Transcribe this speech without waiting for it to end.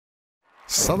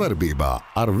Savarbībā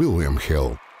ar William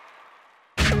Hill.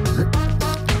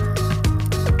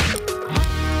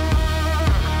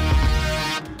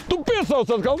 Piesauc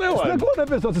atkal nevajag. Es neko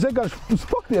nepiesauc, es vienkārši uz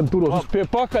faktiem turos. Pie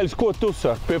pakaļas, ko tu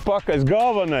saki? Pie pakaļas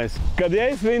galvenais, kad ja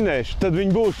es vinēšu, tad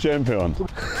viņi būs čempioni.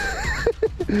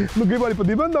 Nu, gribu arī pa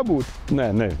dibenu dabūt?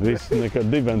 Nē, viss nekad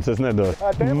dibens es nedodu.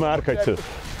 Mērkačs.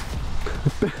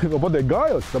 Vēl pateikt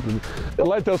gājos, sapratu.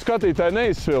 Lai tev skatītāji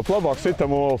neizsvilp, labāk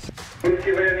sitam olas.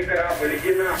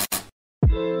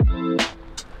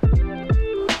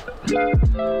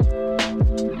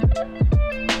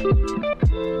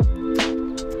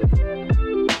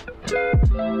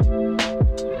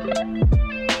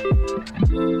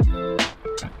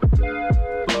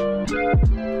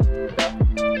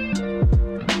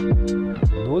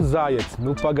 Nu, zājec,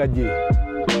 nu pagaģī.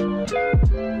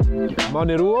 Man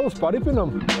ir olas,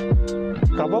 paripinam.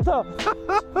 Kāpēc tā?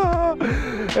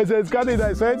 Esiet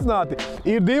skatītāji sveicināti.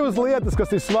 Ir divas lietas,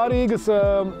 kas ir svarīgas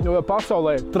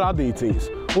pasaulē – tradīcijas.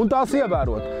 Un tās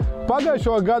ievērot.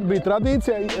 Pagājušo gadu bija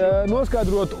tradīcija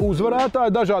noskaidrot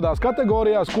uzvarētāju dažādās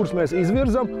kategorijās, kuras mēs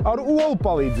izvirzam ar olu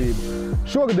palīdzību.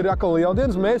 Šogad ir atkal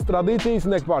lieldienas, mēs tradīcijas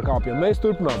nepārkāpjam, mēs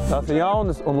turpinām. Tās ir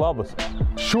jaunas un labas.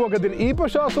 Šogad ir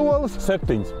īpašās olas.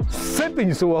 7.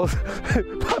 7 olas.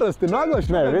 Parasti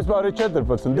naglaši. Nē, vispār ir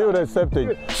 14, 2 reiz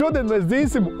 7. Šodien mēs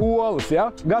dzīsim olas, ja?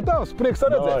 Gatavs? Prieks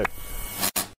redzēt.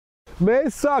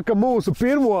 Mēs sākam mūsu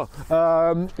pirmo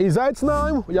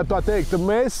izaicinājumu, ja tā teikt,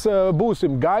 mēs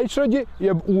būsim gaišraģi,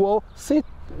 jeb olu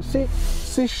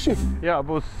siši. Jā,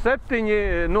 būs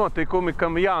 7 notikumi,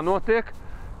 kam jānotiek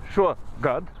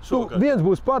šogad. Viens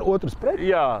būs par, otrs pret.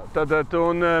 Jā,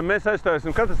 un mēs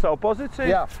aizstāvēsim katru savu pozīciju.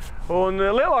 Jā. Un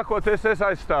lielākoties es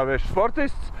aizstāvēšu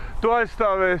sportists, tu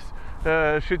aizstāvēsi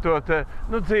šito te,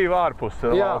 dzīvi ārpus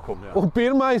laukuma. Jā. Un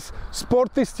pirmais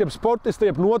sportists,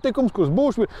 jeb notikums, kurš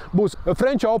būs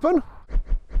French Open.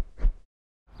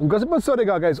 Un kas ir pats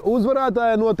svarīgākais?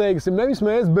 Uzvarētāji noteiksim nevis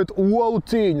mēs, bet olu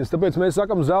cīņas. Tāpēc mēs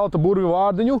sakam zelta burvju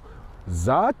vārdiņu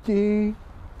Zaķi.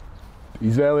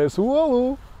 Izvēlies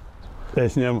olu.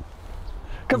 Es ņemu.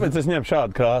 Kāpēc es ņemu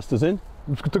šādu krāstu, tu zini?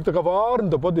 Tā kā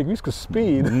vārni, tev patīk viss, kas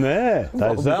spīd. Nē,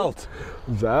 tā ir zelts.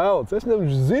 Zelts. Es ņemu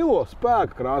zilo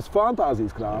spēku krāsu,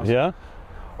 fantāzijas krāsu. Jā.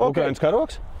 Ukrainas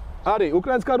karoks? Arī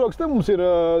Ukrainas karoks. Te mums ir...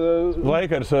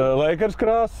 Lakers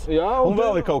krāsas. Jā. Un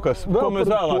vēl ir kaut kas, ko mēs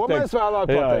vēlāk teiksim. Mēs vēlāk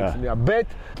pateiksim, jā.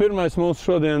 Bet... Pirmais mūsu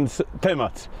šodienas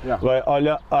temats. Jā. Vai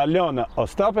Aļona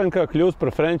Ostapenko kļūs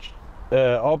par French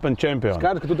Open čempionu.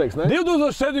 Skaidrs, ka tu teiksi, ne?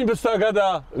 2017. gadā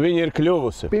viņa ir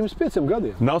kļuvusi. Pirms 5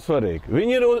 gadiem. Nav svarīgi.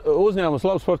 Viņa ir uzņēmusi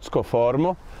labu sportisko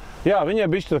formu. Jā, viņai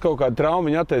bišķi kaut kāda trauma,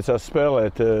 viņa atteicās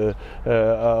spēlēt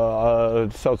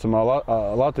saucamā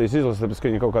Latvijas izlases, tāpēc,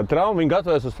 ka viņa kaut kāda trauma. Viņa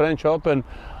gatavojas uz French Open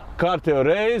kārtējo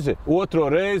reizi,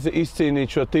 otro reizi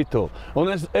izcīnīt šo titulu.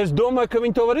 Un es domāju, ka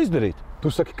viņi to var izdarīt.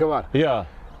 Tu saki, ka var? Jā.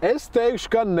 Es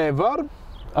teikšu, ka nevar.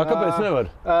 Kāpēc nevar?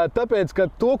 Tāpēc, ka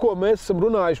to, ko mēs esam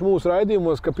runājuši mūsu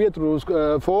raidījumos, ka pietrūks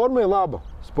forma ir laba,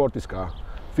 sportiskā,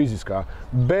 fiziskā,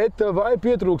 bet vai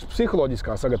pietrūks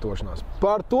psiholoģiskā sagatavošanās.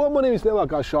 Par to man ir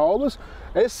vislielākās šaubas.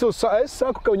 Es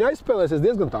saku, ka viņi aizspēlēsies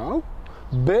diezgan tālu,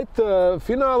 bet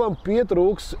finālam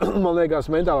pietrūks, man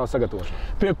liekas, mentālā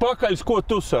sagatavošanās. Pie pakaļas, ko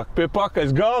tu saki? Pie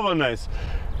pakaļas galvenais.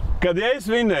 Kad ja es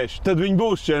vinēšu, tad viņi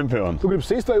būs čempioni. Tu gribi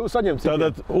sist vai jūs saņemt citiem?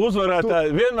 Tātad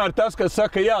uzvarētāji vienmēr tas, kas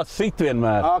saka jā, sit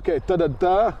vienmēr. Ok, tad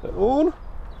tā un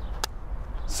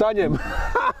saņem.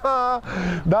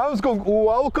 Dāmas kungi,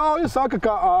 olu kauja saka,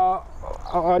 ka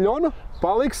Aļona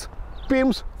paliks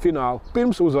pirms fināla,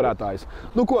 pirms uzvarētājs.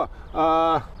 Nu ko?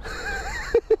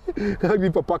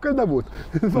 Gribu pa pakaļ dabūt?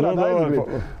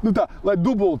 Nu tā, lai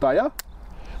dubultā, ja?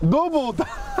 Dubultā!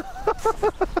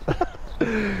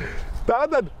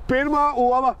 Tātad pirmā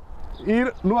ola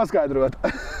ir noskaidrota.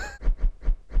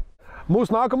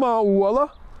 Mūsu nākamā ola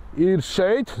ir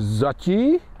šeit,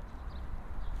 Zaķī.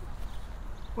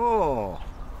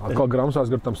 Atkal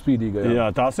gramsās gar tam spīdīgajām. Jā,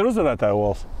 tās ir uzvarētāja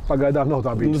olas. Pagaidām nav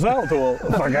tā bijis. Zelta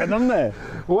ola. Pagaidām nē.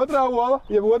 Otrā ola,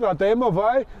 jeb otrā tēma,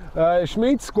 vai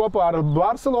Šmits kopā ar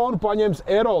Barcelonu paņems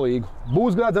Eurolīgu.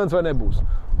 Būs gredzens vai nebūs?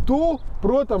 Tu,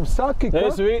 protams, saki, ka...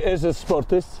 Es esmu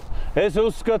sportists. Es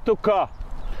uzskatu, ka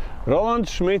Rolands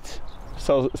Šmits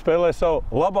spēlē savu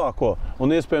labāko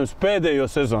un iespējams pēdējo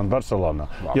sezonu Barcelonā,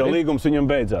 jo līgums viņam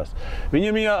beidzās.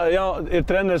 Viņam jau ir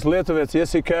treneris lietuvietis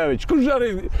Jasikevičs, kurš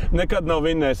arī nekad nav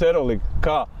vinnējis Eurolīgu.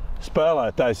 Kā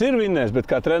spēlētājs ir vinnējis, bet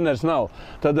kā treneris nav.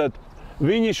 Tad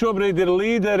viņi šobrīd ir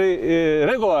līderi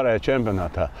regulārajā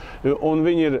čempionātā, un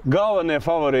viņi ir galvenie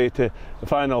favorīti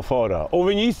Final Fourā. Un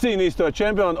viņi izcīnīs to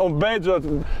čempionu, un beidzot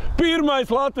pirmais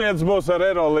latvietis būs ar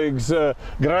Eurolīgas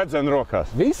gredzenu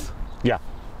rokās. Viss? Jā.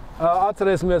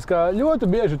 Atcerēsimies, ka ļoti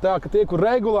bieži tā, ka tie, kur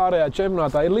regulārajā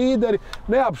čempionātā ir līderi,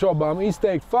 neapšaubām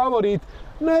izteikti favorīti,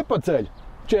 nepaceļ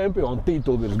čempionu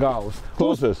titulu virs galvas.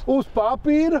 Uz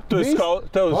papīra. Tu esi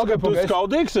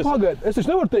skaudīgs? Pagaid, es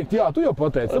taču nevaru teikt, jā, tu jau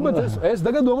pateici. Es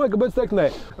tagad domāju, kāpēc teikt nē.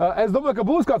 Es domāju, ka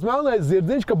būs kāds melnais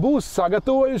zirdziņš, ka būs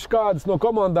sagatavojuši kādas no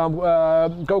komandām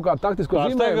kaut kādu taktisko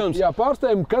zīmējumu. Jā,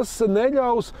 pārsteigumu, kas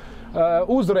neļaus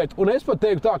uzvarēt. Un es pat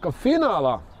teiktu tā, ka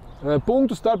finālā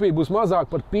punktu starpība būs mazāk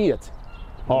par 5.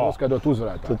 Noskaidrot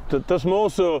uzvarētāju. Tas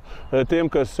mūsu, tiem,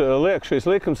 kas liek šīs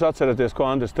likums, atcerieties, ko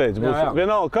Andris teica. Būs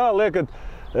vienalga, kā liekat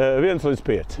 1 līdz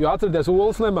 5. Jo atcerieties,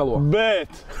 Olas nemelo. Bet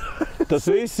tas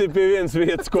viss ir pie vienas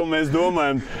vietas, ko mēs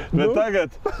domājam. Bet tagad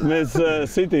mēs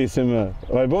sitīsim.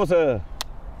 Vai būs...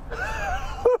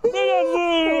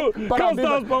 Kas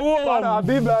tās pa olām?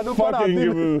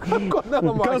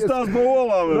 Kas tās pa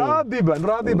olām?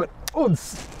 Rādīben. Un...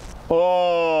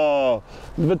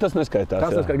 Bet tas neskaitās.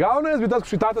 Tas neskaitās. Galvenais bija tas,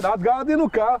 ka šī tātad atgādinu,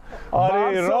 ka...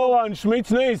 Arī Rolands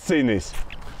Šmits neizcīnīs.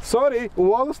 Sorry,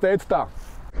 Olas teica tā.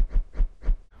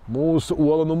 Mūsu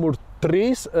Ola numur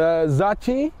 3,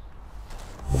 Zaķī.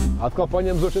 Atkal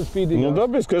paņem zošana spīdīgāk. Nu,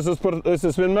 dabiski,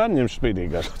 es vienmēr ņemšu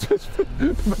spīdīgāk.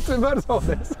 Bet vienmēr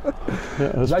zaudēs.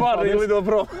 Spārīgi lido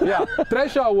prom. Jā,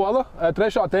 trešā Ola,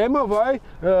 trešā tēma vai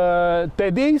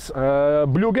Tedijs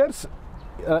Bļugers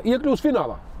iekļūs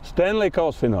finālā. Stanley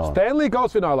Kausa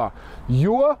finālā.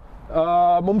 Jo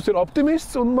mums ir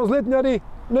optimists un mazliet arī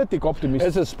netika optimists.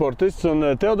 Es esmu sportists un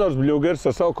Teodors Bļugers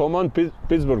ar savu komandu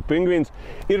Pittsburgh Penguins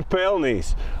ir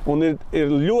pelnījis un ir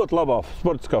ļoti labā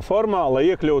sportiskā formā, lai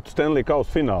iekļūtu Stanley Kausa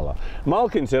finālā.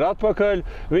 Malkins ir atpakaļ,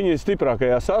 viņi ir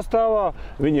stiprākajā sastāvā,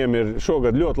 viņiem ir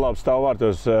šogad ļoti labi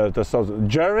stāvvārtos tas sauc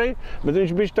Jerry, bet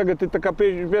viņš bišķi tagad ir tā kā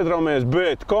pietraumējies,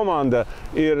 bet komanda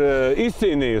ir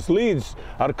izcīnījusi līdz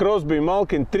ar Crosby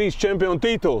Malkinu 3 čempionu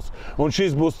tituls. Un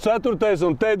šis būs 4.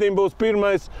 un Tedim būs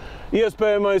 1.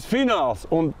 iespējamais fināls.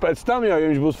 Un pēc tam jau, ja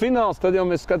viņš būs fināls, tad jau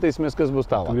mēs skatīsimies, kas būs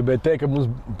tālāk. Gribēju teikt, ka mums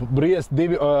briest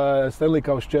 2 Stanley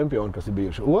Kausa čempioni, kas ir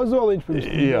bijuši. Ozoliņš pirms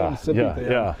 7.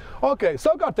 Jā. Ok,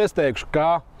 savukārt es teikšu, ka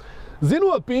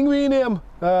zinot pingvīniem,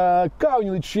 kā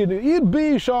viņi līdz šim ir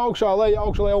bijuši augšā, lejā,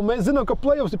 un mēs zinām, ka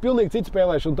playoffs ir pilnīgi cits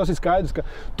spēlēšana. Tas ir skaidrs, ka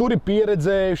tur ir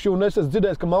pieredzējuši, un es esmu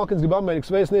dzirdējis, ka Malkins grib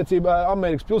Amerikas vēstniecību,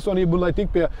 Amerikas pilsonību, un lai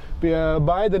tik pie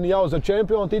Baidena jāuzvar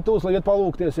čempionu tituls, lai iet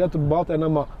palūkties, ja tur Baltajā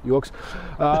namā joks.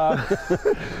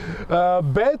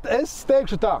 Bet es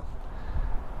teikšu tā,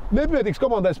 nepietiks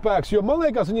komandai spēks, jo man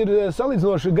liekas, viņi ir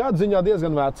salīdzinoši gadu ziņā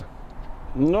diezgan veci.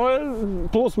 Nu,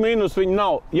 plus mīnus viņi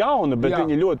nav jauni, bet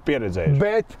viņi ļoti pieredzējuši.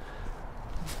 Bet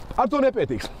ar to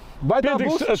nepietiks. Vai tā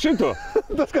būs? Šito?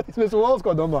 Tas skatīsimies Olas,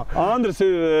 ko domā. Andris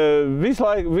ir visu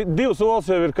laiku, 2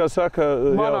 Olas jau ir, kā saka,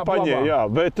 paņē, jā,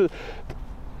 bet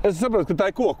es saprotu, ka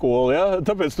tā ir koku Ola, jā,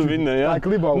 tāpēc tu vinnēji, jā. Tā ir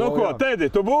kliba Ola, Nu ko, Tedi,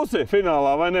 tu būsi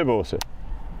finālā vai nebūsi?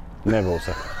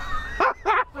 Nebūsi.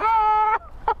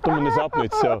 Tu man esi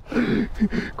apnicis jau.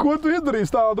 Ko tu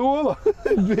izdarīsi tādu Ola?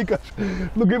 Vienkārši,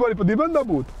 gribu arī pa dibenu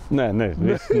dabūt? Nē,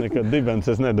 nekad dibens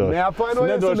es nedošu.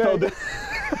 Neapvainojies.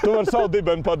 Tu vari savu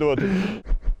dibenu padot.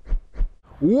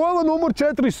 Ola numur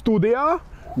 4 studijā.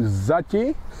 Zaķī.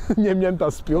 Ņem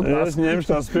tās spiltās. Es ņemšu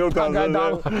tās spiltās.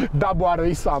 Dabu ar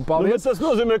visām. Paldies. Bet tas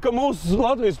nozīmē, ka mūsu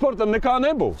Latvijas sportam nekā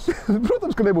nebūs.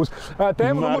 Protams, ka nebūs.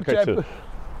 Tēma numur 4.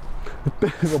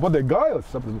 Pateikt gailis,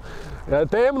 sapratu.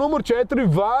 Tēma numur 4.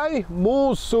 Vai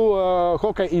mūsu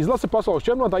hokeja izlase pasaules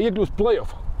čempionātā iekļūst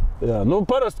playoffā? Jā, nu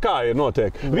parasti kā ir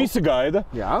notiek. Visi gaida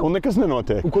un nekas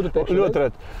nenotiek. Un ko tu teiksi? Ļoti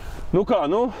reti. Nu kā,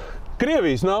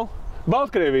 Krievijas nav,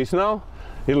 Baltkrievijas nav.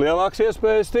 Ir lielāks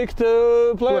iespējas tikt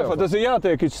playoffā. Tas ir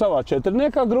jātiek savā 4.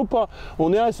 grupā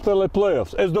un jāizspēlē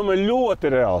playoffs. Es domāju, ļoti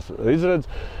reāls izredz.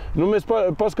 Nu, mēs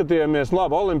paskatījāmies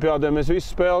labi olimpiādē, mēs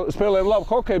visi spēlējam labu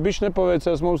hokeju, bišķi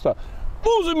nepaveicās mums tā.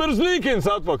 Mums ir Zlīkins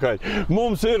atpakaļ,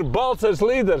 mums ir Balcers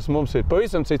līderis, mums ir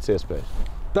pavisam cits iespējas.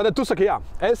 Tātad tu saki jā.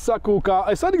 Es saku, ka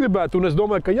es arī gribētu un es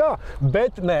domāju, ka jā,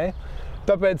 bet nē.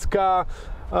 Tāpēc, ka...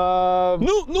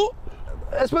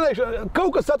 Es pateikšu,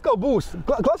 kaut kas atkal būs.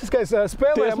 Klasiskais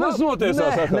spēlējums. Tiesnes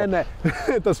notiesās atkal. Nē.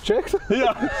 Tas čeks.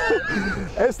 Jā.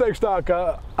 Es teikšu tā, ka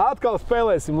atkal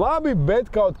spēlēsim labi,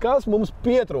 bet kaut kas mums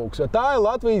pietrūks. Tā ir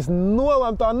Latvijas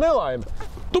nolemtā nelaime.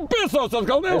 Tu piesauc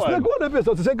atkal nelaimi. Es neko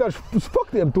nepiesaucu, es vienkārši uz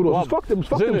faktiem turos. Uz faktiem.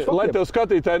 Zini, lai tev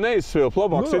skatītāji neizsvilp,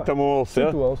 labāk sitam Olas, ja?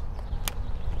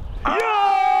 Jā!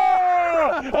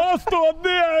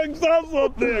 8.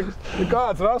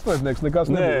 Kāds ir 8? Nekas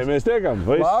nebūs. Nē, mēs tiekam.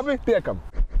 Labi, tiekam.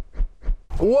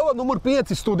 Ola numur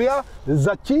 5 studijā.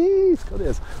 Zaķī,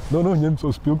 skaties. Ņem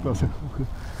savus spiltās.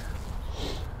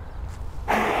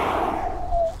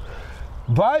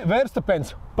 Vai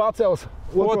Verstapens pacels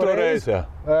Otro reizi, jā.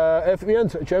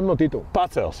 F1 čempionu titulu?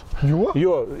 Pacels. Jo?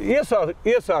 Jo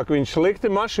iesāk viņš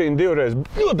slikti mašīnu divreiz.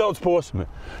 Ļoti daudz posmi,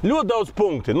 ļoti daudz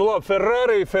punkti. Nu labi,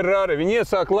 Ferrari. Viņi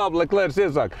iesāk labi, Leclerc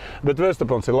iesāk. Bet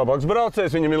Verstapens ir labāks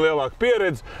braucējs, viņam ir lielāka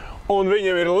pieredze un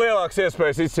viņam ir lielāks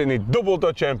iespējas izcīnīt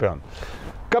dubulto čempionu.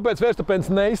 Kāpēc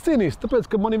Verstapens neizcīnīs? Tāpēc,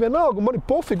 ka man ir vienalga, man ir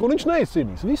pofīgi, un viņš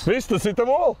neizcīnīs. Viss tu sita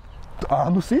volu?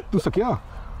 Nu sit, tu saki jā.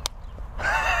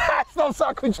 Es nav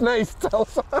saku, viņš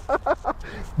neizcels.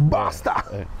 Bastā!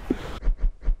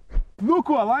 Nu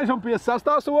ko, laižam pie 6.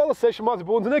 sola, 6 mazi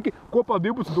bundzinieki, kopā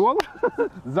 12 $.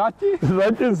 Zaķi.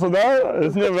 Zaķis sudāja?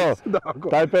 Es ņem vēl.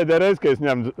 Tā ir pēdējā reize, ka es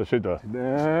ņemu šito.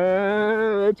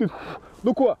 Nē,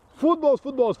 nu ko,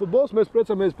 futbols, mēs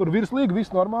priecāmies par virslīgu,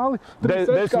 viss normāli.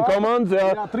 10 komandas,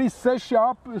 jā. Jā,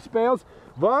 3-6 spēles.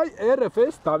 Vai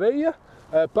RFS tavējie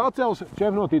pacels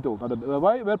čempionu titulu? Tātad,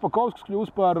 vai Verpakovskis kļūs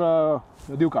par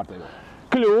divkārtējo?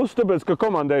 Kļūs, tāpēc, ka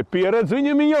komandai pieredze,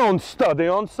 viņam ir jauns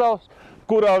stadions savs,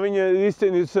 kurā viņa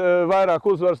izcīnīs vairāk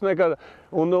uzvaras nekā.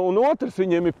 Un otrs,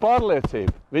 viņiem ir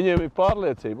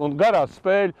pārliecība. Un garās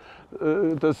spēļu,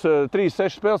 tas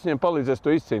 3-6 spēles viņiem palīdzēs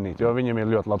to izcīnīt, jo viņiem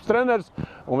ir ļoti labs treneris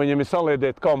un viņiem ir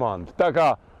saliedēt komandu. Tā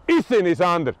kā izcīnīs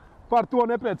Andri. Par to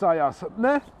nepriecājās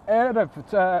ne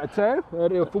RFC,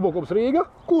 Futbola klubs Rīga,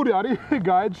 kuri arī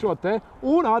gaida šo te.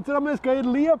 Un atceramies, ka ir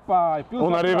Liepāja.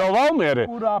 Un arī vēl Valmieri.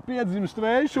 Kurā piedzimst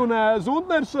Vējš un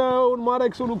Zundners un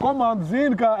Mareks un komanda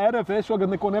zina, ka RFS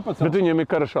šogad neko nepacels. Bet viņiem ir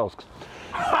Karašausks.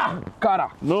 Karā.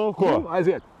 Nu, ko?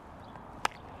 Aiziet.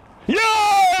 Jā,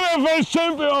 RFS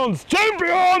čempions!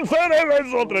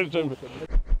 RFS otrais čempions!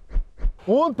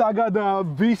 Un tagad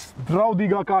viss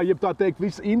draudīgākā, jeb tā teikt,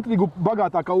 viss intrigu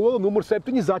bagātākā ola, numur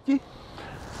 7 Zaķi.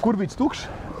 Kur viņš tukšs?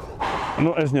 Nu,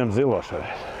 es ņemu zilo šeit.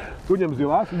 Tu ņem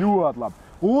zilās? Ļoti labi.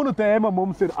 Un tēma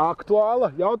mums ir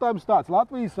aktuāla. Jautājums tāds.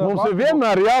 Latvijas mums ir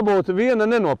vienmēr jābūt viena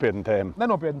nenopietna tēma.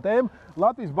 Nenopietna tēma.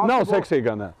 Latvijas basketbola... Nav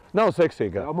seksīgā, ne? Nav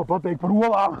seksīgā. Jā, man pateikt par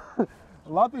olām.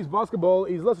 Latvijas basketbola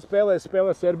izlase spēlēs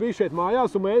Serbiju šeit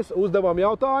mājās, un mēs uzdevām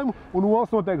jautājumu, un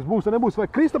olas noteikti būs vai nebūs, vai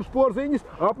Kristaps Porziņš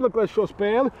apmeklēs šo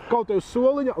spēli kaut uz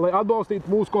soliņa, lai atbalstītu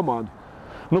mūsu komandu.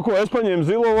 Nu ko, es paņēmu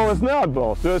zilo, vēl es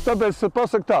neatbalstu, jo tāpēc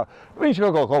pasaku tā, viņš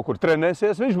kaut kur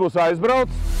trenēsies, viņš būs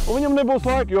aizbraucis, un viņam nebūs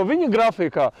laika, jo viņa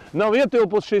grafikā nav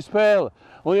ietilpus šī spēle.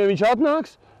 Un ja viņš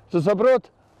atnāks, tu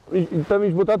saproti, tad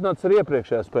viņš būtu atnācis arī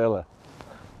iepriekšējā spēlē.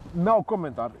 Nav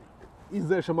komentāri.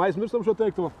 Izdzēšam, aizmirstam šo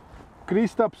teikto.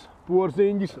 Kristaps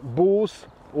Porziņģis būs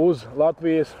uz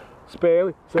Latvijas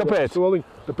spēli. Kāpēc? Soliņu,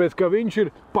 tāpēc, ka viņš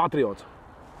ir patriots.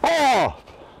 Oh!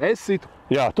 Es situ.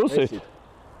 Jā, tu siti.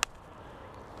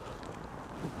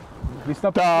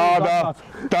 Kristaps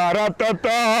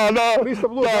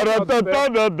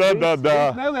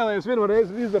Nelielais vienu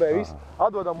reizi izdarēja visu.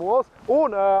 Atdodam olas.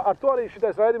 Un ar to arī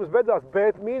šitais raidījums beidzās,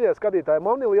 bet, mīļie skatītāji,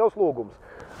 man ir liels lūgums.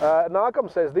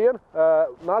 Nākamā sestdiena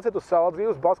nāciet uz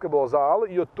Salacgrīvas basketbola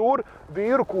zāli, jo tur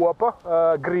vīru kopa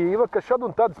Grīva, kas šad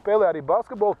un tad spēlē arī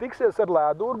basketbolu, tiksies ar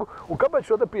Lēdurgu. Un kāpēc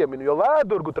šo te pieminu? Jo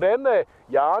Lēdurgu trenē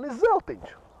Jānis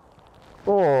Zeltiņš.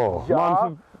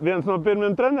 Mans viens no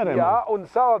pirmiem treneriem. Jā, un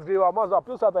Salacgrīvā mazā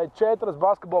pilsētā ir 4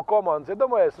 basketbola komandas.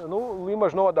 Iedomājies,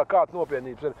 Limaža nodā kāds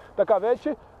nopietnības ir. Tā kā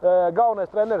veči, galvenais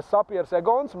treneris Sapieris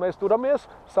Egons, mēs turamies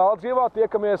Salacgrīvā,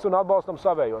 tiekamies un atbalstam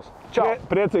savējos. Čau!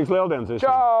 Priecīgs Lieldienas visiem!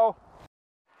 Čau!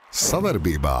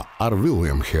 Savarbībā ar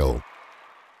William Hill.